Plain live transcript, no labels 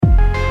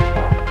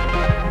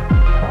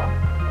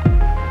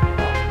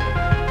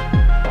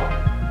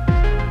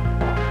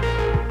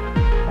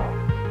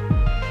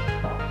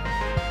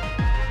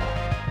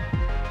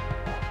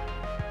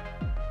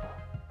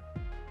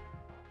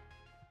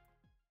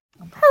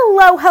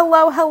Hello,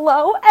 hello,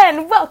 hello,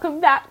 and welcome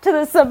back to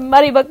the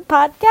Smutty Book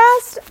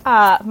Podcast.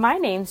 My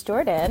name's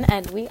Jordan,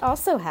 and we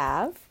also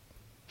have...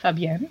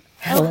 Fabienne.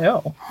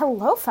 Hello.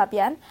 Hello,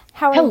 Fabienne.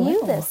 How are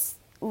you this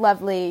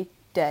lovely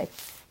day?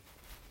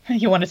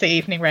 You want to say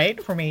evening,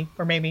 right? For me,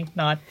 or maybe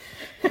not.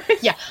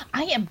 Yeah,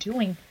 I am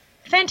doing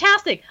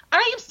fantastic.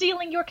 I am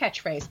stealing your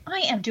catchphrase. I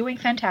am doing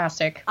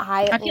fantastic.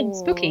 I'm feeling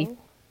spooky.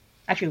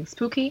 I feel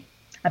spooky.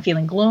 I'm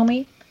feeling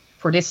gloomy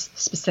for this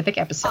specific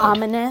episode.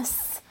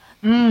 Ominous.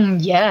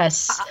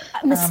 Yes.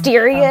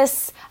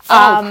 Mysterious.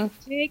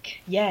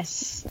 Gothic.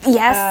 Yes.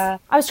 Yes.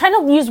 I was trying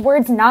to use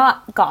words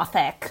not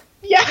Gothic.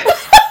 Yeah.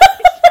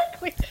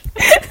 Exactly.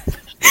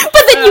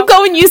 But then you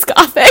go and use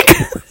Gothic.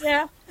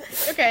 Yeah.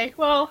 Okay,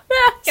 well.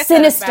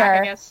 Sinister.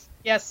 Back, I guess.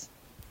 Yes.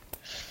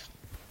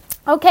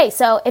 Okay,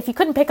 so if you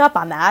couldn't pick up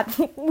on that,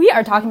 we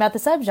are talking about the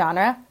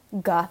subgenre,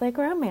 Gothic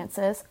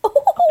romances.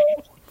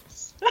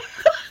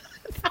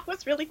 That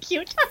was really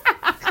cute.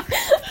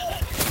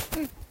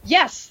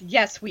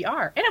 Yes, we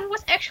are. And I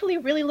was actually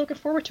really looking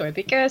forward to it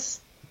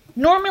because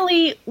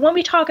normally when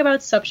we talk about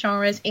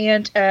subgenres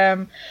and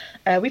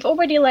we've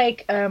already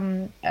went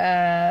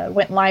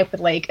live with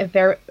like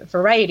a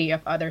variety of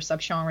other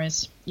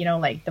subgenres, you know,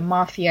 like the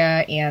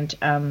mafia and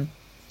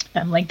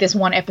like this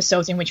one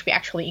episode in which we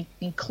actually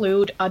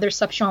include other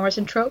subgenres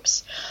and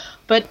tropes.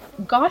 But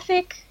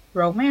Gothic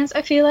romance,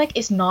 I feel like,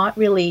 is not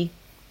really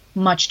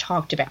much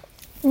talked about.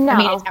 No. I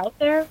mean, it's out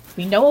there.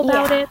 We know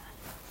about it.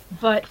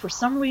 But for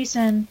some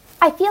reason...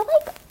 I feel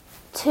like,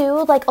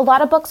 too, like, a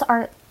lot of books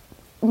aren't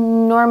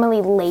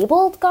normally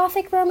labeled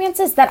Gothic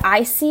romances that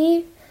I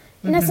see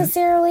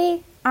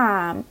necessarily.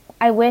 I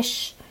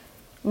wish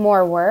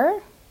more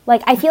were.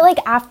 Like, I feel like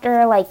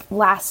after, like,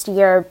 last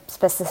year,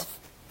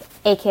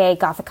 aka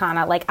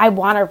Gothicana, like, I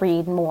want to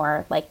read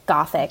more, like,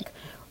 Gothic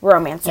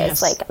romances.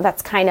 Yes. Like,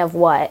 that's kind of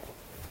what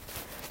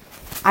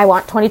I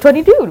want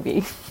 2022 to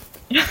be.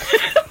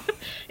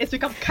 It's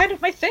become kind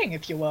of my thing,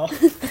 if you will.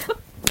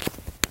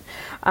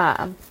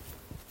 I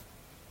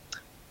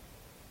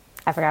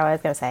forgot what I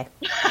was going to say.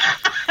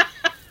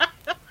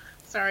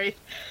 Sorry.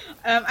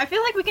 I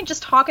feel like we can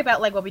just talk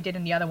about like what we did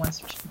in the other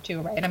ones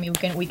too, right? I mean,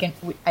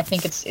 I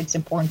think it's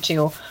important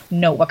to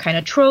know what kind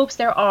of tropes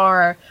there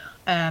are.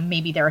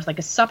 Maybe there's like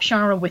a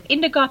subgenre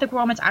within the Gothic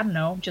romance. I don't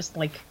know, just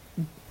like,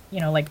 you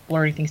know, like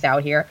blurring things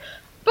out here.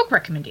 Book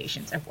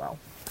recommendations as well.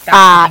 That's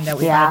something that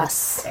we wanted to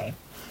say.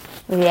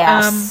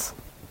 Yes.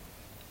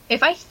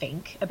 If I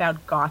think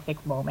about Gothic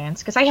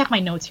romance, because I have my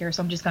notes here,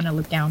 so I'm just going to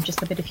look down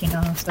just a bit if you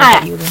know. So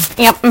I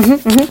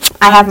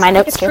have my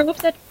notes too. too. A trope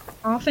that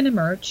often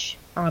emerge,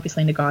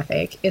 obviously in the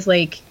Gothic, is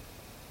like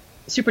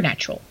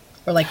supernatural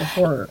or like a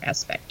horror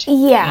aspect.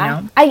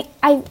 Yeah, you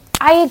know?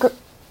 I agree.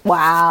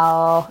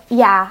 Wow.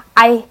 Yeah,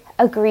 I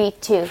agree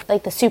too.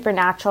 Like the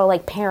supernatural,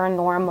 like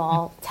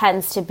paranormal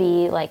tends to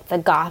be like the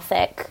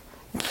Gothic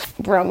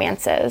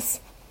romances.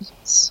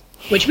 Yes.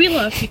 Which we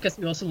love because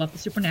we also love the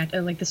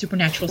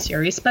supernatural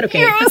series. But okay,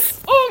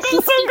 yes! Oh,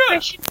 that's so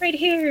good! Right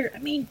here. I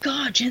mean,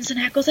 God, Jensen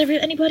Ackles.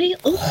 Anybody?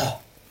 Oh,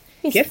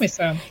 give me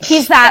some.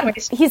 He's that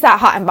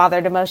hot and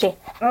bothered emoji.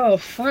 Oh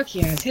fuck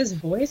yes, his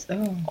voice.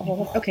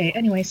 Oh. Okay.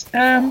 Anyways,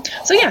 so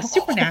yeah,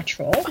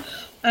 supernatural.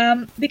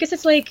 Because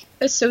it's like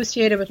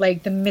associated with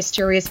like the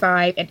mysterious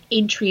vibe and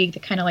intrigue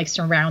that kind of like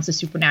surrounds the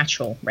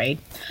supernatural, right?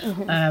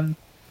 Mm-hmm.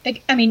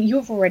 I mean,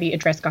 you've already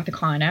addressed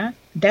Gothicana.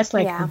 That's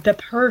like the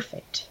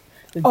perfect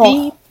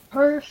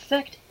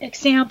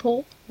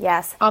example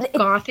of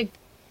Gothic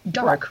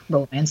dark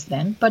romance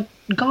then, but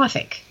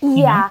Gothic.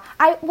 Yeah.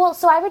 I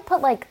would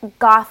put like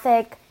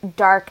Gothic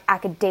dark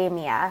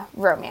academia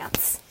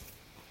romance.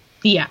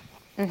 Yeah.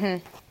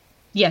 Mm-hmm.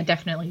 Yeah,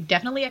 definitely.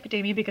 Definitely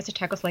academia because it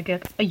tackles like a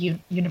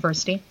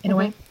university in a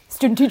way.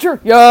 Student teacher.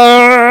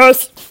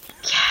 Yes.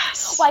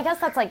 Yes. Well, I guess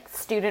that's like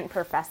student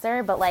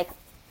professor, but like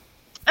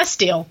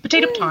still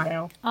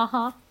potato.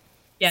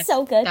 Yes.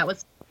 So good. That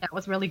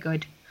was really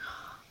good.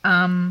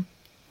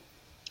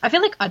 I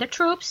feel like other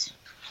tropes,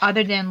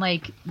 other than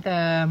like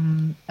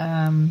the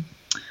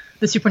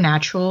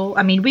supernatural.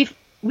 I mean,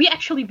 we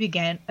actually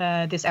began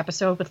this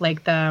episode with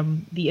like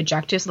the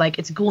adjectives, like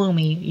it's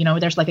gloomy. You know,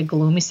 there's like a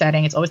gloomy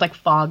setting. It's always like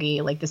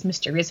foggy, like this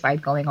mysterious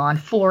vibe going on.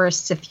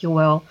 Forests, if you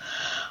will.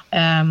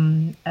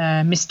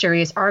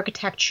 Mysterious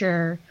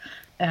architecture.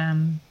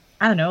 I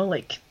don't know,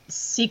 like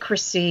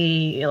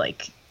secrecy,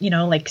 like, you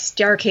know, like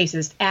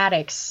staircases,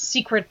 attics,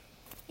 secret.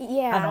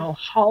 Yeah. I don't know,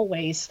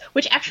 hallways,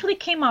 which actually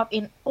came up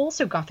in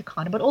also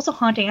Gothicana, but also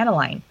Haunting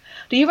Adeline.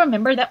 Do you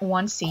remember that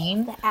one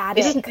scene? The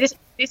attic.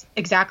 This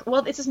exactly.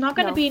 Well, this is not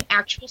going to be an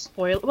actual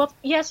spoiler. Well,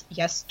 yes,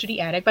 to the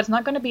attic, but it's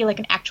not going to be like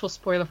an actual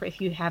spoiler for if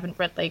you haven't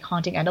read like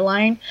Haunting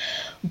Adeline.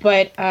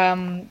 But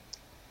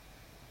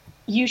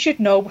you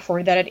should know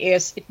before that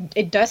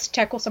it does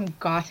tackle some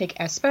Gothic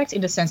aspects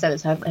in the sense that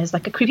it has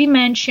like a creepy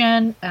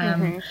mansion.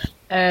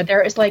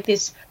 There is like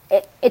this.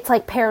 It's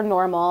like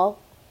paranormal.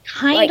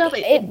 Kind of.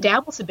 It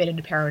dabbles a bit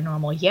into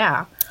paranormal,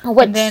 yeah.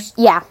 Which, and then,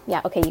 yeah.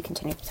 Okay, you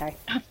continue. Sorry.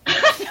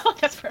 No,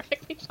 That's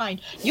perfectly fine.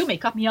 You may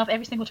cut me off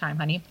every single time,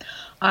 honey.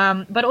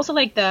 But also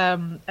like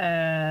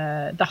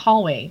the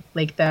hallway,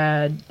 like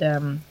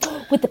the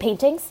With the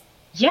paintings?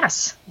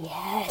 yes.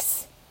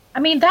 Yes. I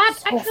mean that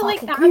So I feel like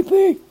fucking that,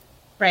 creepy.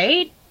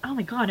 right? Oh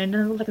my god! And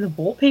then like the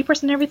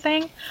wallpapers and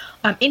everything.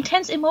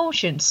 Intense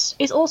emotions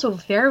is also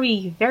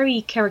very,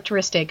 very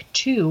characteristic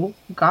to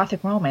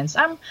Gothic romance.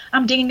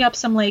 I'm digging up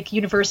some like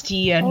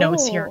university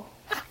notes here. Oh.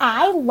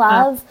 I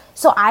love,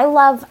 so I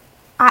love,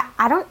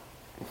 I don't,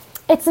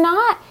 it's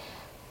not,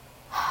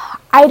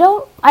 I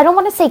don't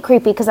want to say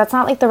creepy because that's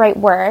not like the right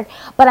word,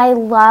 but I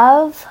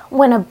love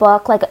when a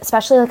book, like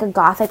especially like a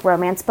Gothic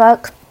romance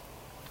book,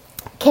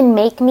 can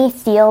make me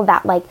feel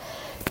that like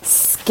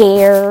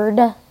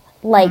scared,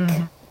 like,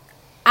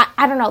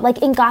 I don't know, like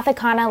in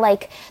Gothicana,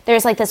 like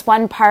there's like this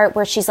one part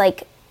where she's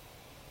like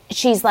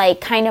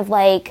kind of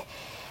like,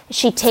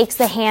 she takes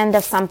the hand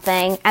of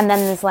something and then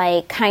is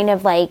like kind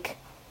of like,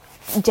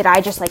 did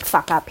I just like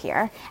fuck up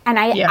here? And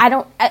I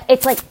don't,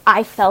 it's like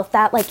I felt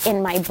that like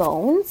in my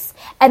bones.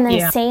 And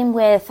then same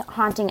with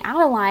Haunting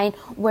Adeline,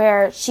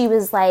 where she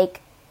was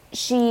like,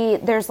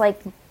 there's like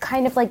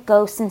kind of like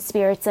ghosts and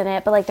spirits in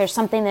it, but like there's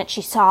something that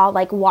she saw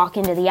like walk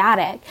into the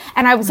attic,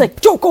 and I was like,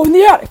 don't go in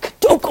the attic,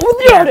 don't go in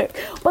the attic.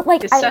 But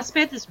like the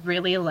suspense is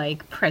really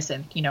like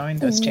present, you know, in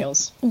those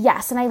tales.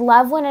 Yes, and I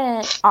love when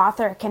an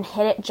author can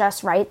hit it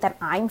just right that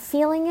I'm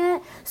feeling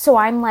it. So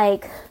I'm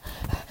like,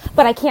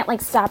 but I can't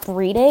like stop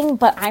reading,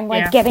 but I'm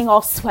like getting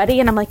all sweaty,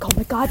 and I'm like, oh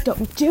my god,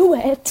 don't do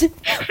it.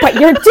 But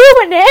you're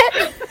doing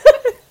it.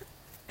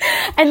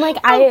 And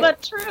like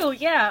but true,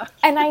 yeah.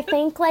 And I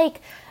think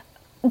like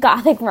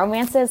Gothic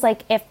romances,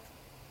 like if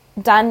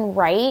done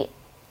right,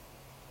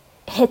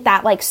 hit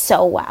that like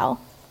so well.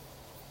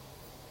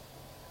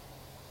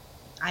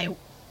 I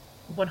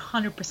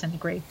 100%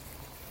 agree.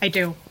 I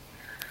do.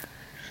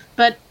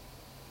 But,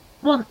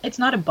 well, it's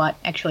not a but,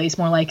 actually. It's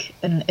more like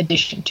an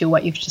addition to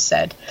what you've just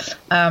said.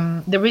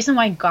 The reason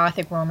why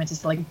Gothic romance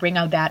is to like bring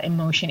out that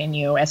emotion in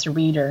you as a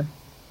reader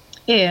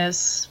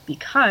is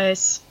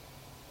because,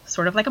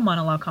 sort of like a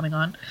monologue coming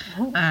up,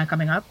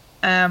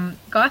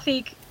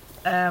 Gothic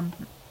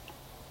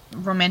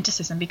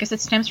romanticism, because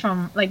it stems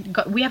from like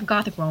we have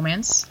Gothic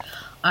romance,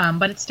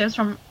 but it stems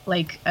from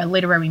like a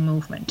literary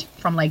movement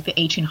from like the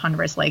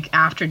 1800s, like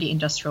after the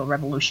Industrial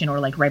Revolution or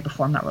like right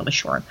before, I'm not really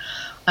sure,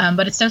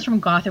 but it stems from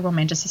Gothic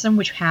romanticism,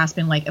 which has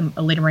been like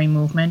a literary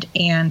movement,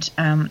 and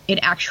it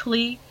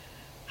actually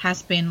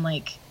has been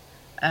like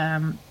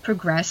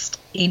progressed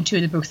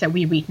into the books that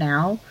we read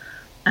now,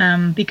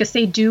 because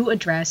they did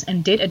address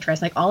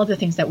like all of the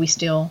things that we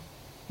still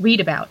read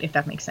about, if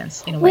that makes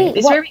sense in a way.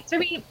 It's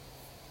very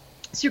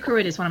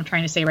circuitous what I'm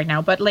trying to say right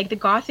now, but like the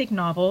Gothic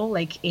novel,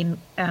 like in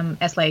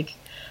as like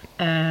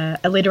a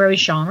literary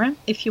genre,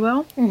 if you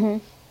will. Mm-hmm.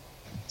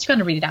 Just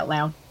gonna read it out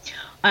loud.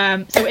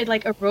 So it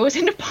like arose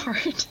in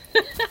part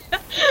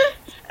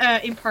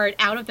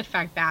out of the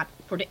fact that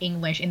for the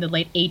English in the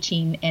late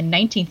 18th and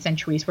 19th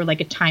centuries were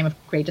like a time of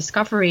great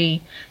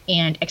discovery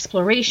and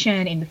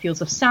exploration in the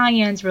fields of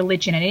science,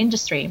 religion, and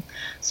industry.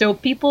 So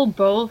people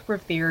both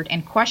revered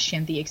and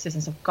questioned the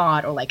existence of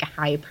God or like a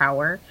higher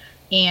power.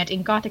 And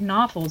in Gothic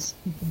novels,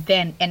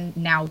 then and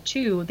now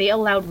too, they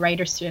allowed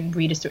writers and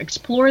readers to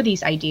explore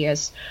these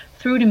ideas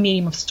through the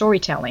medium of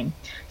storytelling.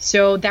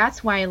 So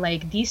that's why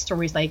like these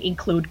stories like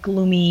include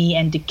gloomy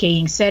and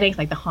decaying settings,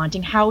 like the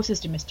haunting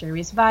houses, the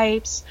mysterious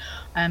vibes,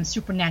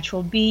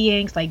 supernatural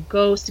beings like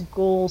ghosts,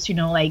 ghouls, you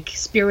know, like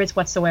spirits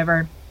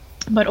whatsoever.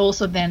 But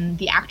also then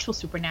the actual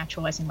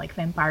supernatural, as in like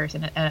vampires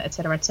and et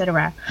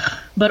cetera,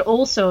 but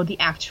also the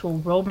actual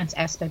romance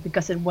aspect,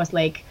 because it was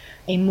like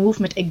a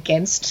movement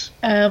against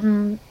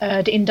the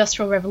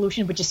Industrial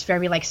Revolution, which is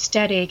very like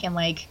static and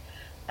like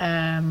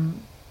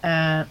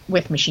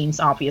with machines,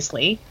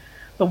 obviously.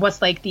 But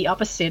what's like the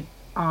opposite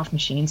of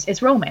machines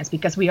is romance,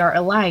 because we are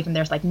alive and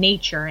there's like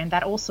nature, and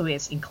that also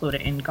is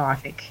included in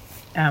Gothic.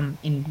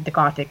 In the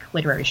Gothic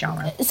literary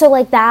genre. So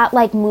like that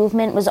like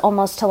movement was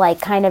almost to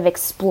like kind of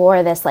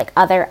explore this like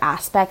other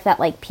aspect that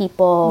like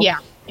people... Yeah,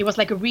 it was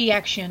like a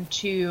reaction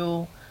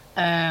to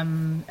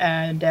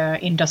the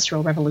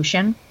Industrial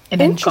Revolution. And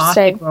then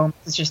Gothic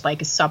romance is just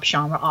like a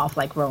subgenre of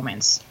like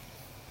romance.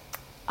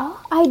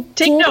 Oh, I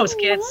Take notes,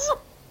 kids.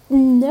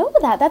 Know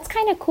that. That's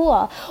kind of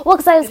cool. Well,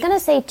 because I was going to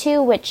say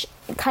too, which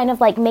kind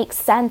of like makes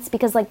sense,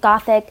 because like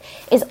Gothic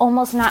is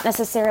almost not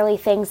necessarily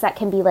things that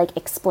can be like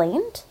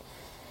explained.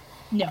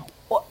 No.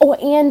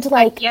 And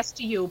like yes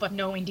to you, but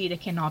no, indeed, it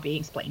cannot be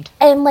explained.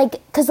 And like,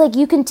 because like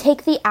you can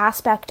take the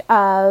aspect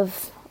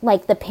of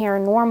like the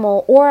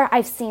paranormal, or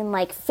I've seen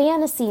like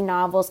fantasy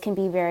novels can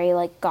be very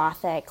like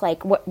Gothic,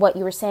 like what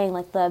you were saying,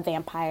 like the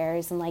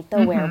vampires and like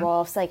the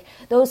werewolves, like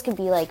those can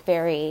be like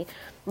very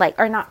like,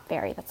 or not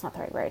very, that's not the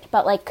right word,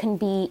 but like can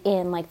be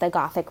in like the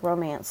Gothic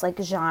romance like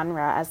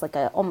genre as like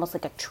a almost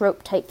like a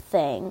trope type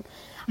thing.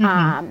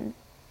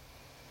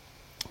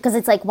 Because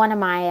it's like one of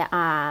my,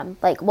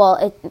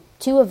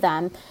 two of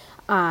them.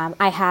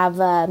 I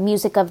have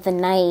Music of the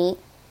Night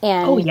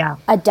and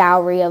A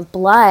Dowry of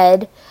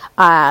Blood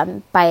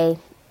by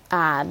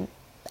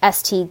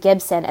S.T.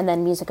 Gibson, and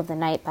then Music of the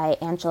Night by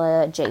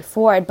Angela J.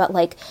 Ford. But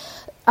like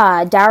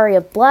Dowry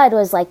of Blood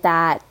was like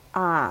that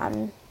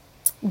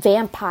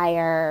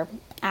vampire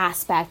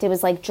aspect. It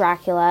was like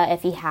Dracula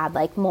if he had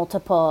like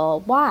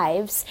multiple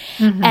wives.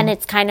 And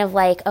it's kind of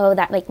like, oh,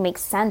 that like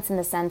makes sense in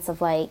the sense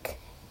of like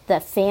the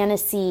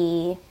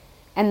fantasy.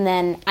 And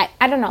then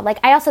I don't know, like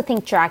I also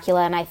think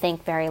Dracula, and I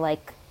think very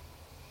like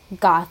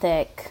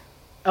Gothic.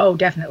 Oh,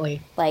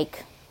 definitely.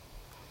 Like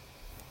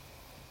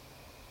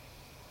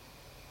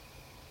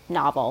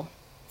novel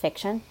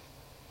fiction.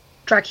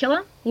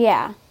 Dracula?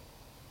 Yeah.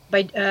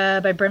 By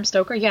Bram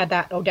Stoker? Yeah,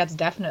 that's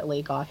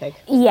definitely Gothic.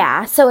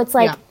 Yeah, so it's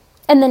like, Yeah.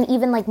 and then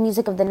even like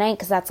Music of the Night,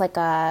 because that's like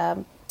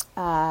a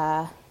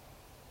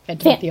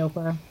Phantom of the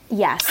Opera.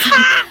 yes.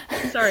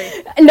 Sorry.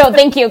 No,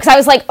 thank you, because I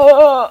was like,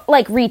 oh,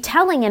 like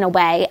retelling in a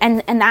way,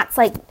 and that's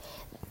like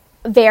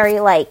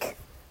very like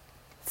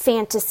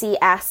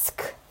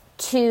fantasy-esque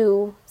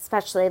too,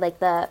 especially like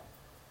the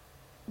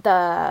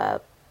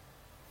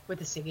With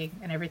the singing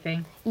and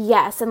everything.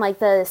 yes, and like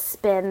the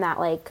spin that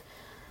like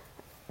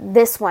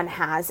this one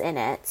has in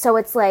it. So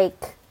it's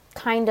like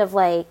kind of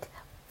like,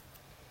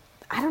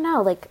 I don't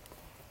know, like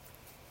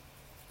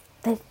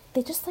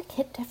they just like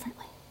hit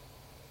differently.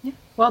 Yeah.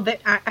 Well,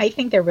 I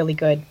think they're really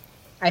good.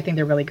 I think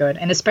they're really good,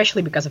 and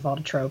especially because of all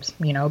the tropes,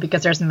 you know,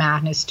 because there's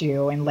madness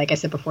too, and like I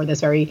said before,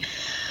 there's very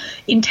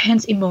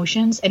intense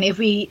emotions. And if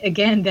we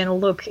again then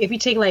look, if we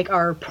take like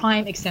our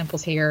prime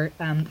examples here,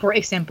 for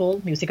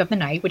example, Music of the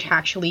Night, which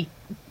actually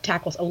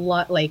tackles a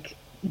lot like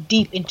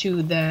deep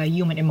into the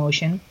human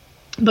emotion,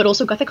 but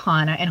also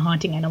Gothicana and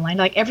Haunting Adeline,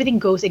 like everything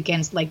goes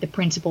against like the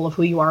principle of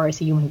who you are as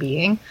a human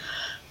being.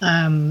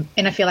 And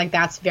I feel like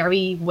that's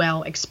very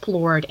well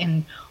explored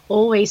and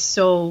always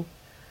so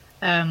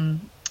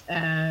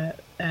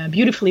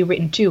beautifully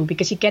written too,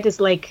 because you get this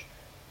like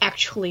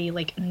actually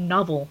like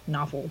novel,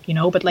 you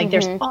know, but like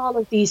there's all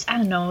of these, I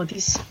don't know,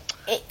 these.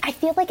 I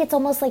feel like it's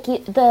almost like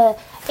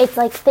it's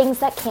like things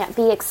that can't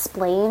be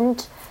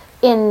explained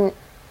in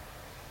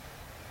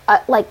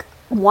like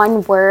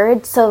one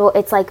word. So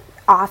it's like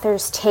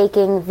authors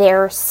taking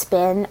their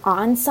spin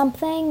on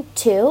something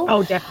too.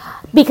 Oh,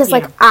 definitely. Because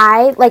like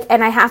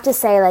and I have to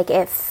say, like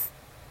if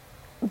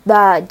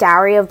the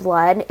Dowry of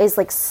Blood is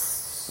like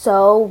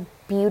so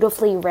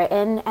beautifully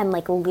written and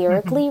like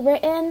lyrically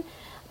written,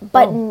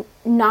 but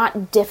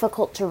not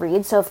difficult to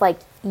read. So if like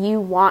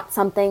you want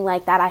something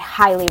like that, I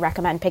highly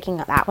recommend picking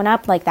that one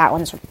up. Like that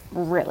one's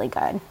really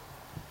good.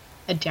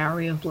 A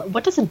Dowry of Blood.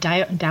 What does a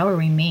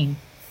dowry mean?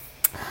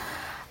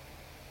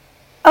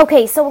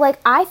 Okay, so like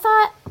I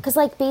thought, because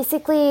like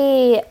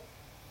basically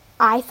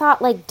I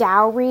thought like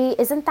dowry,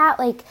 isn't that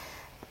like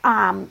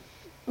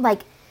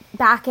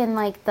back in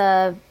like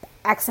the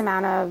X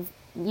amount of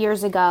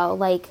years ago,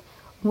 like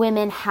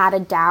women had a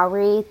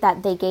dowry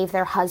that they gave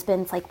their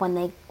husbands like when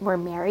they were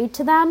married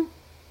to them?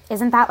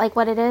 Isn't that like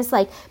what it is?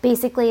 Like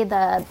basically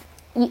the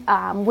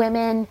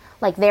women,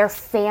 like their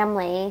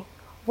family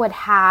would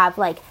have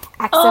like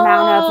X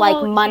amount of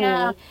like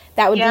money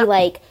that would be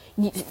like,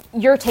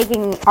 you're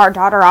taking our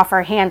daughter off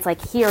our hands, like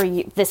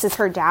here, this is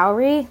her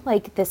dowry,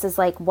 like this is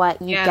like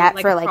what you get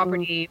like for a like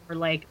property or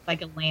like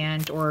a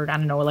land, or I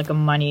don't know, like a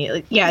money.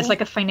 It's like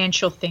a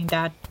financial thing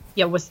that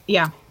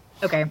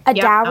okay. A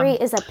dowry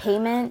is a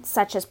payment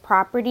such as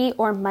property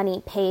or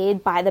money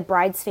paid by the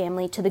bride's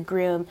family to the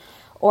groom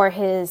or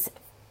his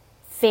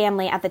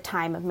family at the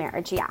time of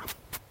marriage. Yeah.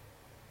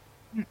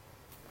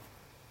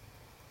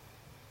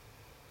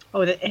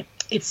 Oh,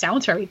 it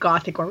sounds very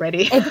Gothic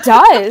already. It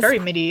does. Very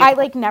medieval. I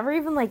like never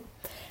even like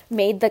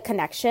made the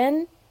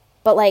connection,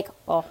 but like,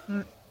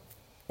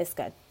 it's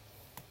good.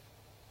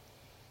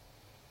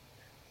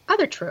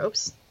 Other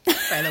tropes,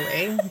 by the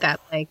way, that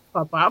like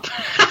pop up.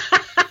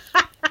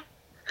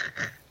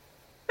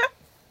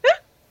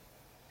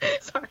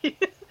 Sorry.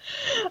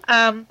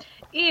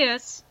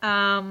 Is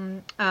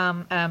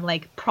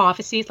like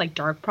prophecies, like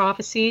dark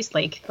prophecies,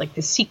 like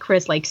the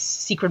secrets, like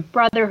secret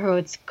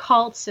brotherhoods,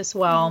 cults as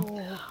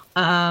well.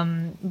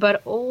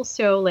 But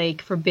also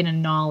like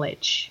forbidden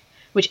knowledge,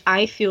 which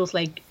I feels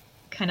like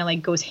kind of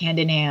like goes hand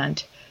in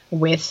hand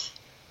with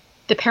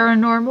the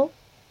paranormal.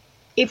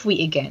 If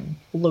we again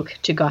look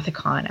to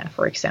Gothicana,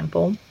 for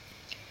example,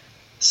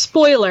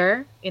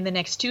 spoiler in the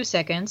next 2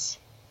 seconds,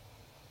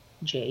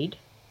 Jade.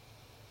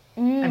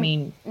 I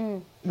mean,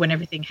 when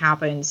everything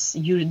happens,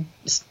 you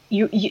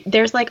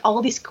there's like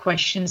all these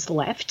questions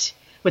left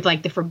with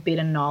like the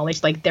forbidden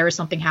knowledge. Like there is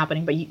something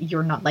happening, but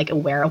you're not like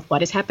aware of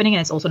what is happening, and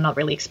it's also not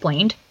really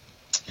explained.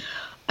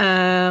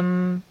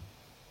 And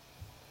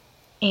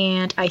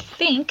I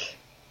think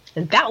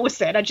that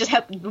was it. I just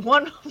had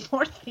one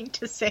more thing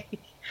to say,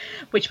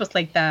 which was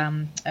like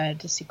the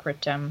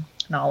secret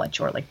knowledge,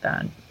 or like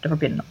the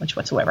forbidden knowledge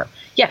whatsoever.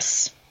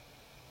 Yes.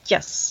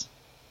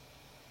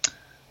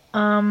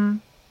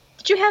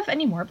 Did you have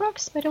any more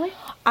books, by the way?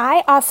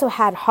 I also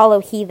had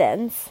Hollow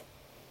Heathens.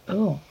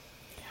 Oh.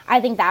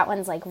 I think that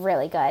one's like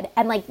really good.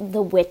 And like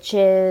the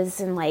witches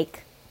and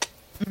like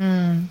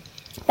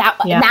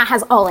that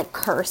has all like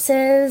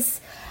curses.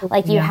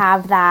 Like you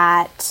have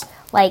that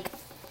like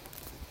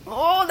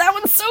Oh, that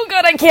one's so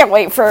good. I can't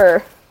wait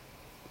for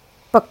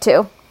book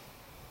 2.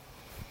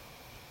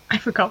 I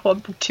forgot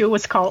what book 2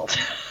 was called.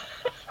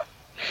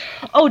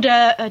 Oh,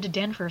 the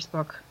Danvers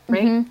book,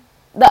 right?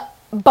 Mm-hmm. The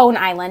Bone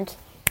Island.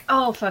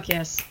 Oh, fuck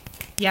yes.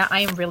 Yeah,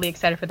 I am really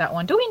excited for that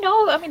one. Do we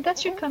know? I mean, that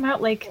should come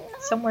out, like,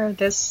 somewhere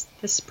this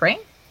spring?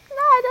 No,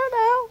 I don't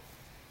know.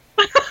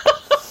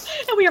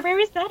 And we are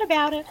very sad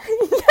about it.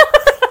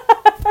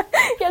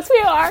 Yes, we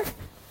are.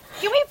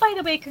 Can we, by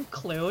the way,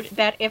 conclude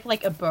that if,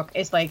 like, a book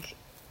is, like,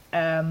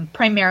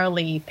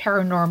 primarily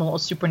paranormal or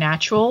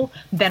supernatural,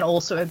 then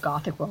also a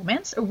Gothic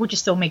romance? Or would you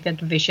still make that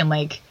division,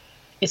 like,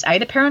 it's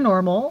either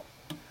paranormal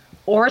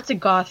or it's a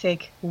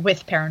Gothic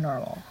with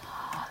paranormal?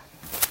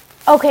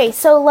 Okay,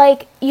 so,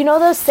 like, you know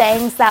those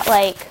sayings that,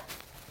 like...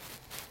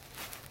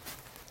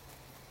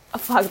 Oh,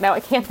 fuck, no, I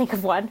can't think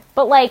of one.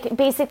 But, like,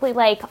 basically,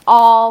 like,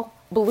 all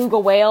beluga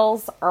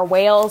whales are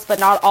whales, but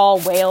not all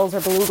whales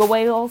are beluga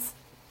whales.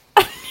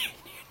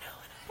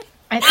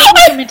 I think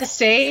what you meant to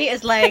say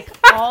is, like,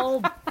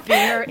 all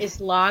beer is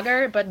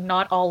lager, but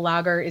not all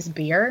lager is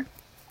beer.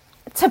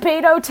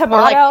 Tomato. Or,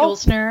 like,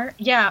 Pilsner.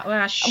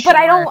 Yeah, sure. But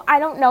I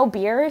don't know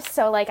beers,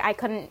 so, like, I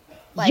couldn't,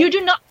 like... You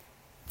do not...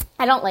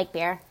 I don't like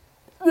beer.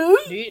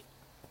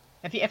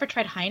 Have you ever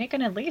tried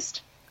Heineken, at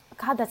least?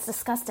 God, that's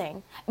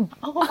disgusting.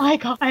 Oh my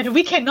god,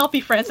 we cannot be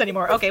friends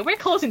anymore. Okay, we're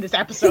closing this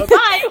episode.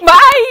 Bye!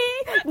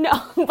 Bye!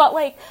 No, but,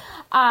 like,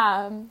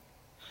 I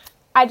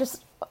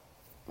just...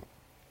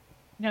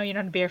 No, you're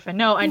not a beer fan.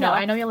 No, I know. No.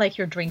 I know you like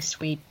your drinks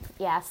sweet.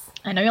 Yes.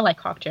 I know you like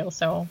cocktails,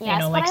 so, Yes, you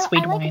know, but like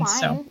sweet I like wines,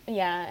 so... wine.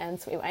 Yeah,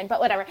 and sweet wine, but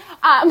whatever.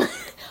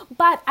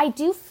 But I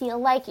do feel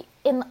like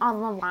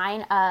on the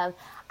line of,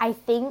 I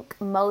think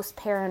most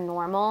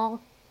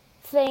paranormal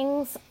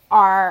things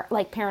are,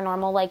 like,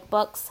 paranormal, like,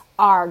 books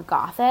are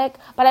Gothic,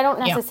 but I don't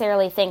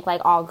necessarily think,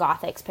 like, all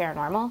Gothic's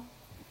paranormal.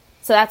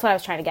 So that's what I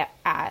was trying to get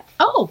at.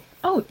 Oh,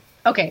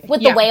 okay.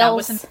 With the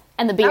whales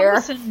and the beer. That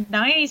was a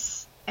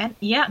nice... And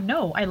yeah,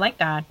 no, I like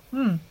that.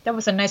 That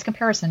was a nice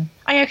comparison.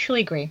 I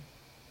actually agree.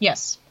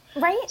 Yes.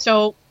 Right?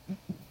 So,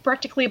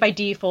 practically by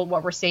default,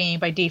 what we're saying,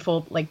 by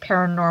default, like,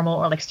 paranormal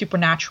or, like,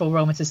 supernatural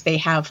romances, they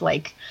have,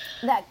 like,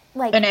 that,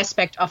 like, an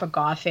aspect of a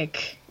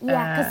Gothic.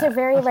 Yeah, because they're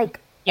very, like,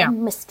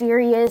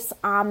 mysterious,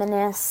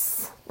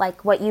 ominous,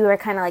 like what you were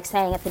kind of, like,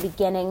 saying at the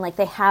beginning. Like,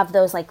 they have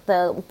those, like,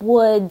 the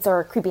woods or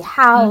a creepy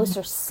house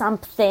or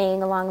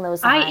something along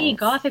those lines. I.e.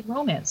 Gothic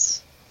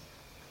romance.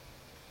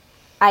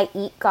 I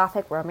eat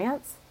Gothic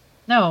romance?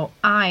 No,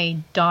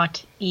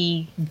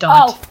 I.E.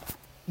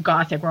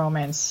 Gothic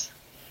romance.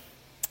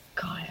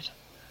 God.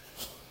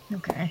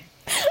 Okay.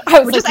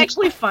 Which is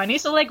actually funny.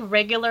 So, like,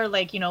 regular,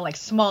 like, you know, like,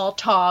 small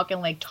talk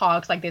and, like,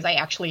 talks like this, I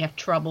actually have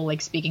trouble, like,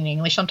 speaking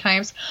English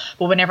sometimes.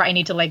 But whenever I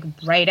need to, like,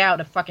 write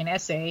out a fucking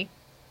essay,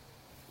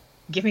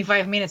 give me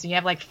 5 minutes and you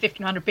have, like,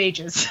 1,500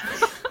 pages.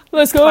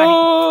 Let's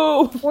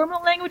go! Funny.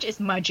 Formal language is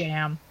my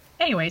jam.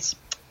 Anyways,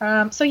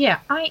 so yeah,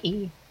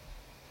 I.E.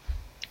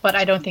 But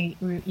I don't think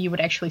you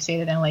would actually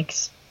say that in, like,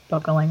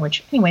 spoken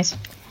language. Anyways.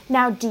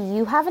 Now, do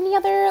you have any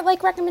other,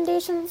 like,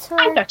 recommendations for...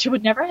 I bet you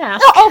would never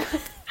ask. Oh,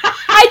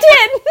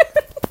 I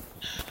did!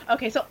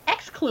 Okay, so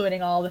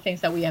excluding all the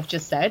things that we have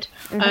just said,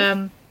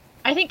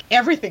 I think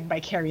everything by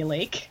Carrie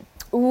Lake.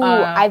 Ooh,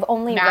 I've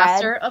only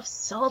Master of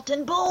Salt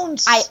and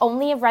Bones. I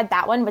only have read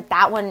that one, but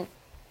that one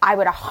I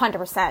would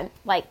 100%,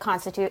 like,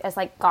 constitute as,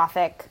 like,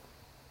 Gothic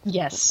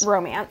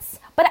romance.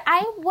 But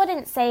I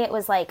wouldn't say it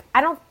was, like...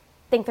 I don't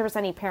think there was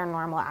any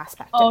paranormal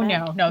aspect of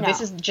it. No.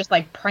 This is just,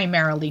 like,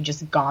 primarily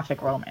just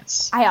Gothic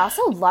romance. I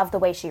also love the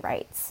way she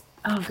writes.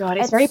 Oh god,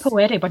 it's very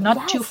poetic, but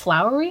not too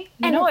flowery.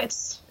 You know,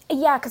 it's...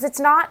 Yeah, because it's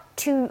not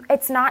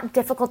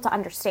difficult to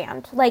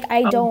understand. Like,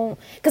 I don't...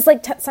 Because,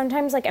 like,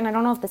 sometimes, like, and I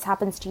don't know if this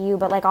happens to you,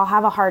 but, like, I'll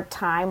have a hard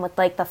time with,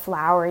 like, the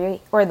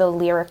flowery or the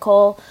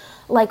lyrical,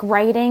 like,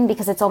 writing,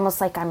 because it's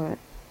almost like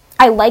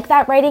I like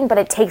that writing, but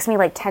it takes me,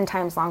 like, 10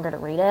 times longer to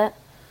read it.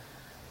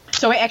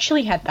 So I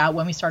actually had that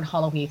when we started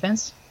Hollow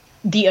Heathens.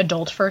 The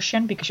adult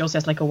version, because she also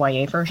has, like, a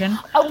YA version.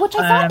 Which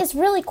I thought is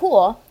really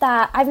cool,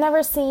 that I've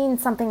never seen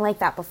something like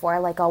that before,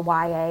 like a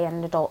YA and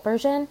an adult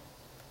version.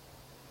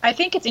 I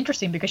think it's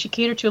interesting because she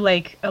catered to,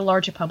 like, a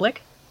larger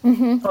public. Or,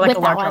 like, with a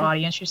larger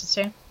audience, you should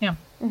say. Yeah.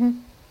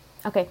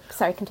 Okay,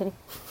 sorry, continue.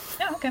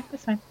 Yeah, okay,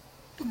 that's fine.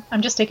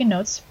 I'm just taking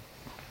notes.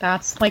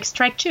 That's, like,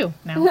 strike 2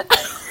 now.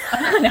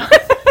 No.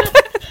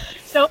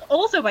 So,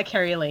 also by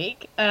Carrie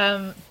Lake,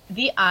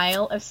 The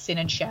Isle of Sin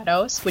and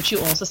Shadows, which you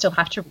also still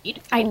have to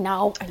read. I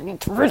know, I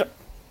need to read it.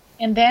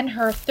 And then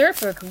her third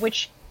book,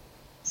 which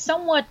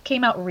somewhat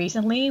came out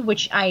recently,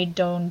 which I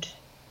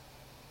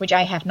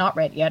have not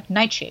read yet,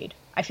 Nightshade.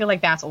 I feel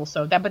like that's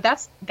also that, but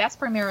that's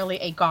primarily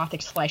a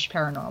Gothic /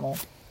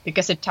 paranormal,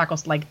 because it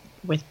tackles, like,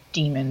 with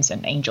demons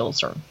and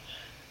angels or...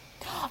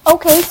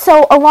 Okay,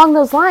 so along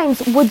those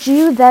lines, would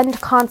you then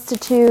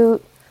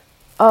constitute...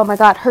 Oh my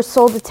god, Her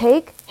Soul to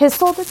Take? His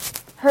Soul to...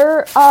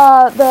 Her,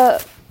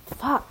 the...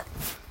 Fuck.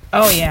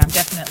 Oh yeah,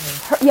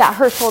 definitely.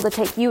 Her Soul to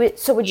Take.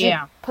 So would you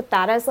put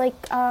that as, like,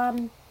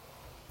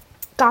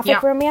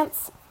 Gothic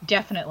romance?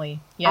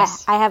 Definitely,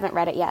 yes. I haven't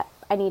read it yet.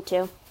 I need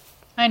to.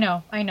 I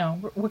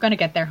know. We're gonna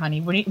get there, honey.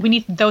 We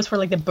need those for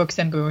like the books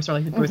and booze or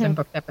like the booze and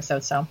books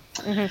episode. So,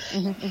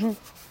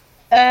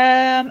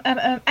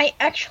 I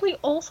actually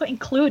also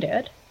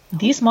included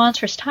These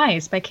Monstrous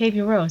Ties by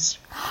K.V. Rose.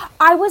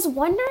 I was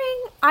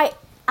wondering,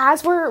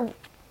 as we're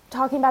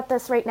talking about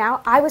this right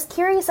now, I was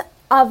curious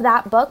of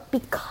that book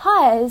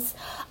because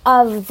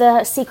of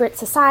the secret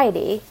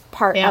society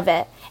part of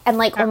it, and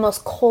like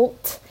almost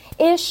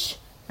cult-ish.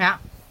 Yeah.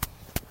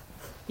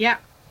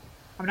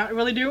 I'm not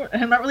really sure what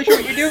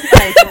you're doing,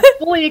 but I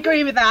fully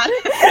agree with that.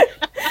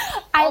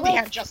 All the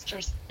hand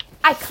gestures.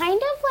 I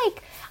kind of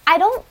like,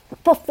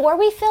 before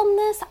we filmed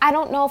this, I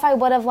don't know if I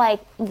would have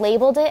like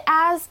labeled it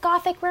as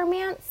Gothic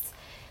romance,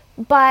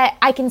 but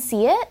I can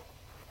see it.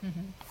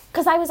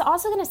 Because I was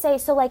also going to say,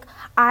 so like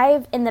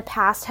I've in the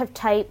past have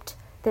typed,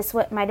 this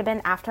what might have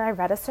been after I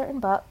read a certain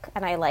book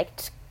and I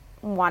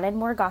wanted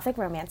more Gothic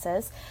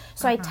romances.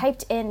 So I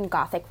typed in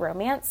Gothic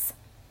romance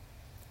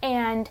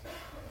and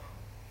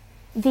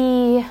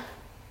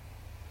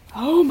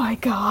oh my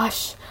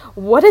gosh,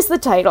 what is the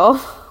title?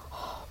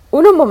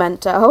 Un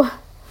momento.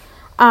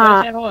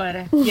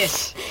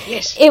 Yes.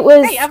 It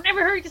was. Hey, I've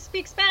never heard you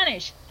speak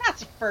Spanish.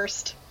 That's a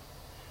first.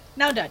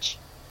 Now Dutch.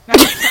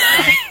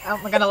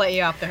 I'm gonna let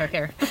you off the hook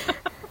here.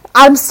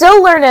 I'm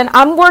still learning.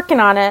 I'm working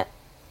on it.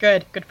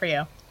 Good for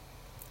you.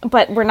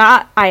 But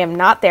I am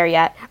not there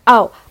yet.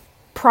 Oh,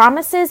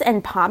 Promises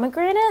and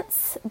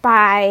Pomegranates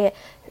by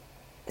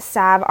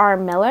Sav R.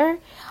 Miller.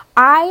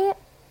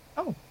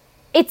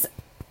 It's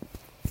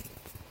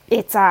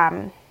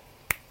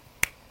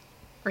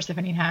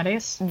Persephone and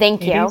Hades.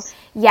 Thank you.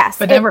 Yes.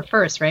 But then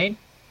reversed, right?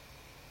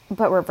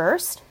 But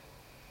reversed?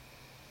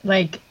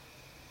 Like,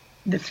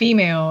 the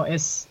female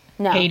is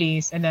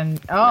Hades, and then...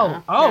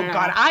 God,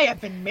 I have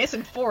been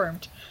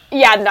misinformed.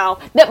 Yeah, no.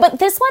 But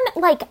this one,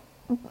 like...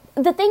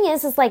 The thing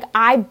is like,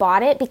 I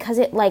bought it because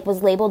it, like,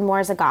 was labeled more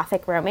as a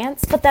Gothic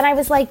romance. But then I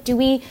was like, do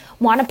we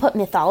want to put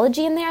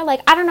mythology in there?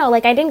 Like, I don't know.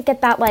 Like, I didn't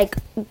get that, like,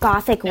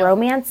 Gothic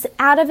romance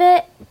out of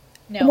it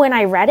when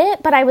I read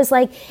it. But I was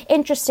like,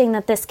 interesting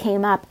that this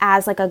came up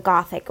as, like, a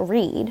Gothic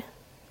read.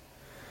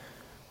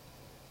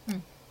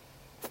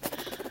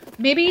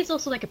 Maybe it's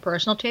also, like, a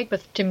personal take.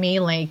 But to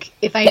me, like,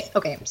 if I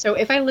look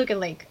at,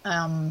 like...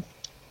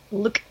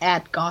 look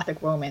at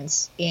Gothic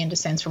romance in the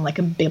sense from like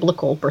a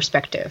biblical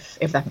perspective,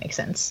 if that makes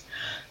sense,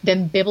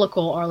 then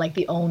biblical are like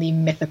the only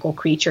mythical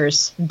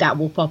creatures that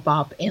will pop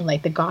up in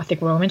like the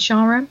Gothic romance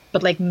genre.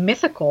 But like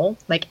mythical,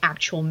 like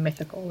actual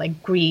mythical,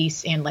 like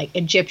Greece and like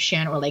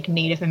Egyptian or like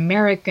Native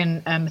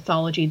American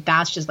mythology,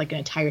 that's just like an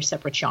entire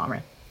separate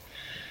genre.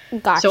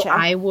 Gotcha. So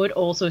I would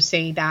also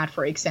say that,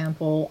 for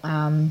example,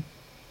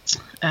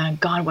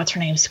 what's her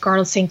name?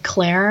 Scarlett St.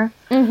 Clair.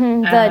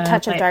 The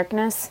Touch of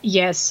Darkness.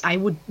 Yes, I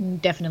would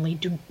definitely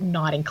do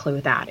not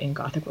include that in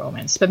Gothic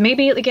romance. But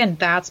maybe, again,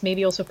 that's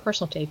maybe also a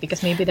personal take,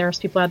 because maybe there's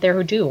people out there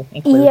who do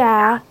include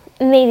that.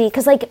 Maybe.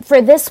 Because, like, for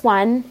this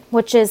one,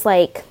 which is,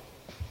 like,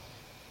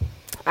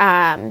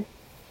 the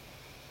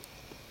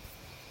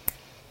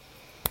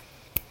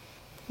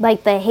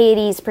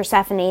Hades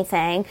Persephone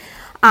thing,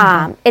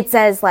 it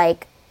says,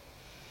 like,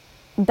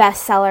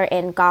 bestseller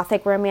in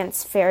Gothic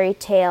romance, fairy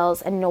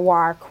tales, and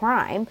noir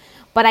crime.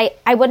 But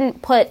I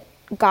wouldn't put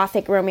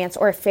Gothic romance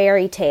or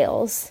fairy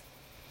tales.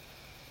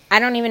 I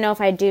don't even know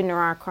if I do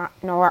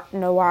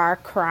noir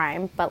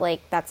crime, but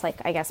like that's like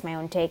I guess my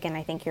own take, and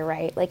I think you're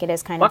right. Like it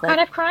is kind of what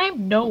kind of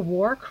crime? No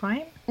war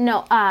crime?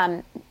 No,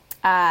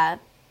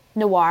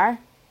 noir,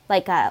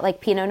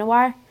 like Pinot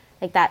Noir,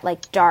 like that,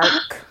 like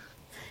dark.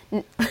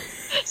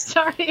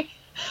 Sorry,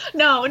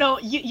 no,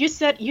 you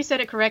said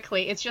it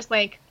correctly. It's just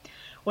like,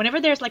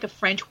 whenever there's like a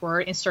French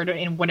word inserted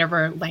in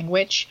whatever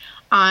language,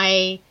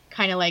 I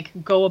kind of like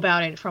go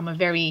about it from a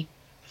very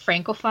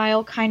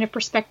Francophile kind of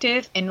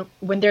perspective. And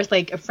when there's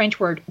like a French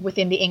word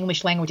within the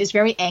English language, it's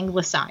very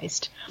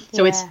anglicized.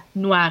 So it's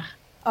noir.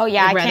 Oh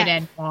yeah, rather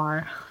than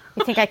noir.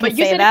 You think I can but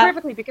you say said that? it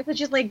perfectly, because it's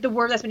just like the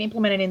word that's been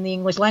implemented in the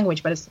English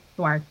language, but it's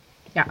noir.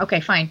 Yeah.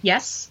 Okay. Fine.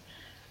 Yes.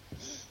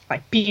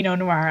 Like Pinot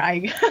Noir.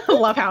 I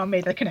love how I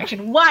made the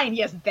connection. Wine.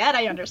 Yes, that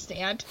I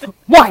understand.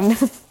 Wine.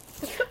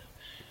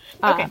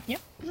 Okay. Yeah.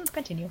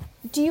 Continue.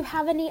 Do you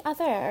have any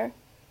other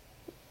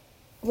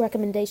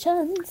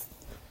recommendations?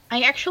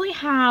 I actually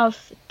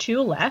have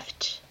two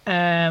left, which Give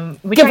I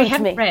them to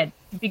haven't me. read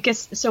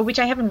which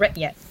I haven't read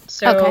yet.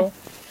 So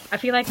I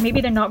feel like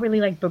maybe they're not really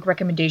like book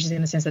recommendations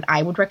in the sense that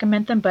I would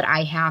recommend them, but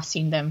I have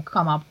seen them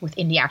come up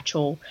within the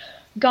actual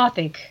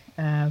Gothic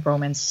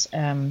romance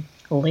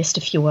list,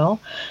 if you will.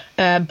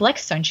 Black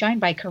Sunshine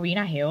by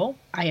Karina Hill.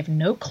 I have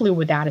no clue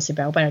what that is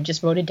about, but I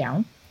just wrote it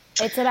down.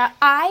 It's about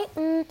I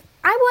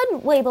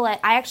would label it.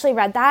 I actually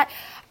read that.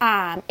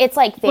 It's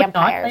like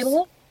vampires. Would not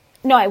label it?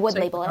 No, I would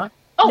label it.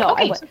 Oh, no,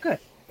 okay, I would. so good.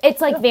 It's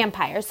like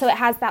vampires, so it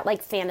has that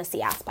like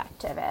fantasy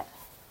aspect of it.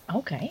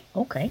 Okay.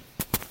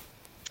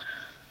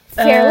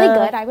 Fairly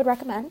good, I would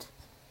recommend.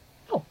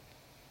 Oh,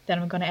 then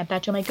I'm going to add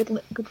that to my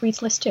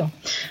Goodreads list too.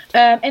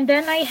 And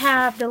then I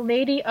have The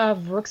Lady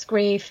of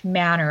Rooksgrave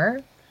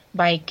Manor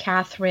by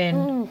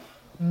Catherine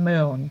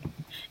moon.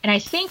 And I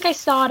think I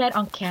saw that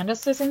on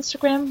Candace's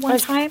Instagram one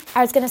time.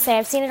 I was gonna say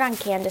I've seen it on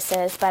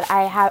Candace's, but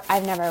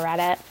I've never read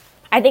it.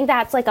 I think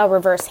that's like a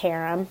reverse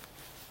harem.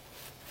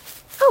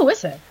 Oh,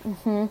 is it?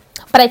 Mm-hmm.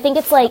 But I think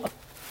it's like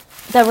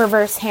the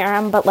reverse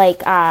harem, but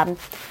like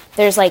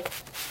there's like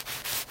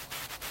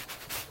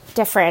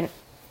different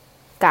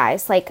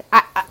guys. Like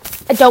I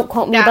don't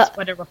quote me, That's but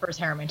what a reverse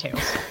harem entails.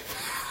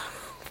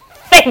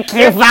 Thank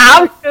you,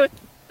 Bob.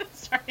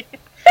 Sorry.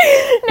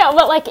 No,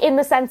 but like in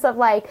the sense of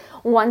like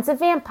one's a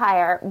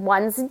vampire,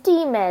 one's a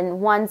demon,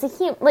 one's a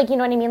human. Like, you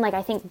know what I mean? Like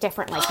I think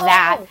different like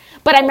that.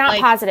 But I'm not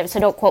positive, so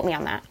don't quote me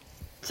on that.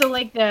 So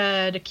like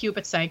the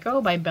Cupid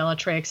Psycho by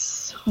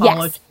Bellatrix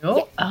Yes.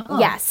 Hollow.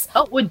 Yes.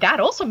 Oh, would that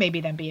also maybe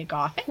then be a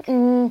Gothic?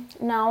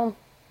 No.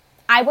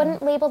 I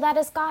wouldn't label that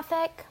as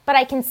Gothic, but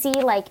I can see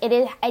like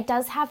it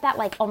does have that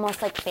like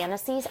almost like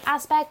fantasies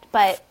aspect,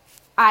 but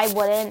I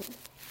wouldn't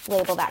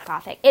label that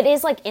Gothic. It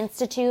is like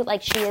institute,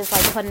 like she is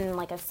like put in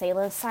like a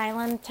sailor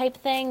asylum type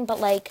thing, but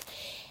like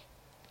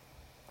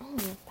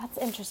that's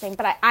interesting.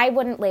 But I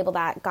wouldn't label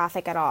that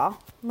Gothic at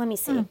all. Let me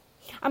see.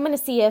 I'm gonna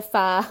see if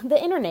the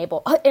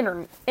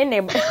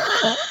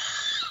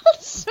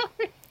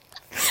Sorry.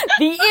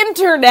 the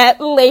internet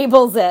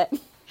labels it.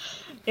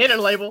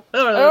 Label.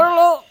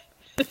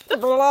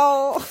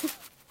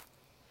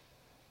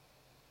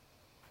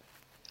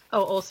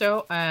 Oh,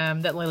 also,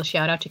 that little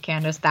shout out to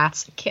Candace.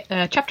 That's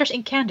Chapters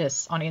in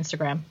Candace on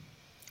Instagram.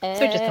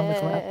 So just don't look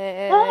her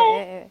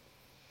up.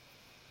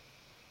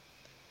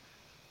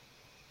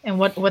 And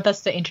what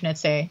does the internet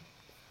say?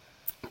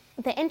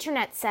 The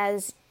internet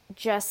says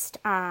just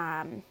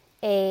a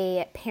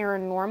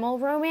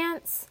paranormal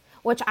romance,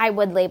 which I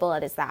would label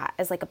it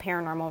as like a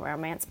paranormal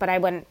romance, but I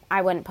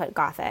wouldn't put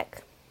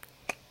Gothic.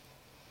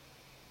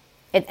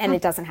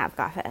 It doesn't have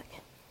Gothic.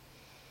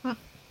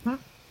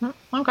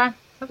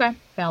 Okay.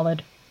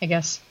 Valid, I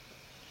guess.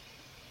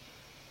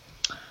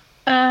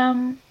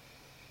 I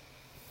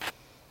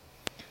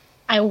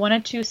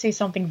wanted to say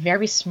something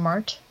very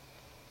smart,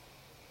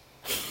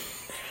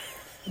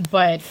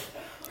 but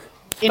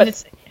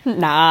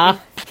nah.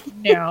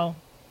 No.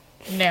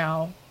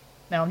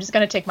 I'm just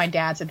gonna take my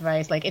dad's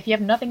advice. Like, if you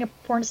have nothing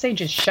important to say,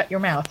 just shut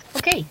your mouth.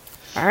 Okay.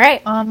 All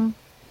right.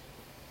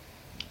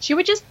 Should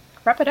we just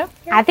wrap it up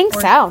here? I think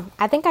so.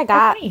 I think I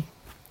got. Okay.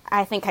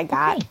 I think I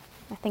got. Okay.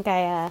 I think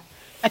I.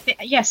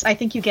 Yes, I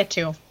think you get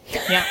to.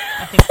 Yeah,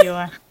 I think you.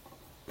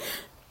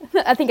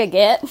 I think I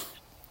get.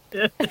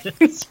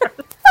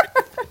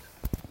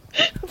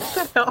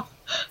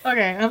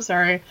 Okay, I'm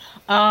sorry.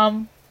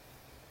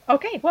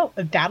 Okay, well,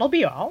 that'll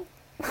be all.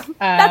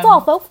 That's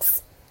all,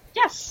 folks.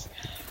 Yes.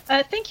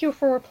 Thank you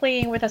for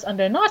playing with us on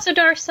the not so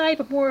dark side,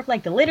 but more of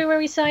like the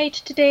literary side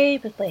today,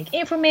 with like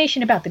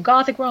information about the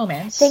Gothic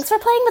romance. Thanks for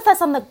playing with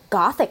us on the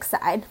Gothic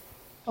side.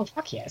 Oh,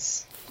 fuck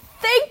yes.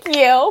 Thank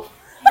you.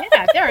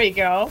 Yeah, there you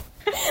go.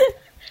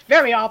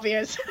 Very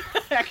obvious,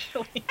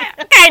 actually.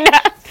 I know.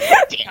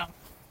 Damn.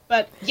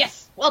 But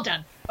yes, well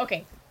done.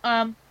 Okay.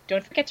 Don't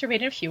forget to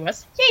rate and review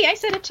us. Yay, I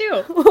said it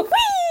too.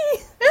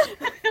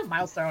 Whee!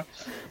 Milestone.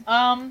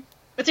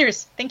 But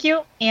serious, thank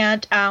you,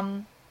 and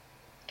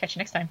catch you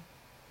next time.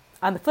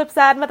 On the flip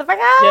side, motherfucker.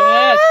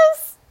 Yes.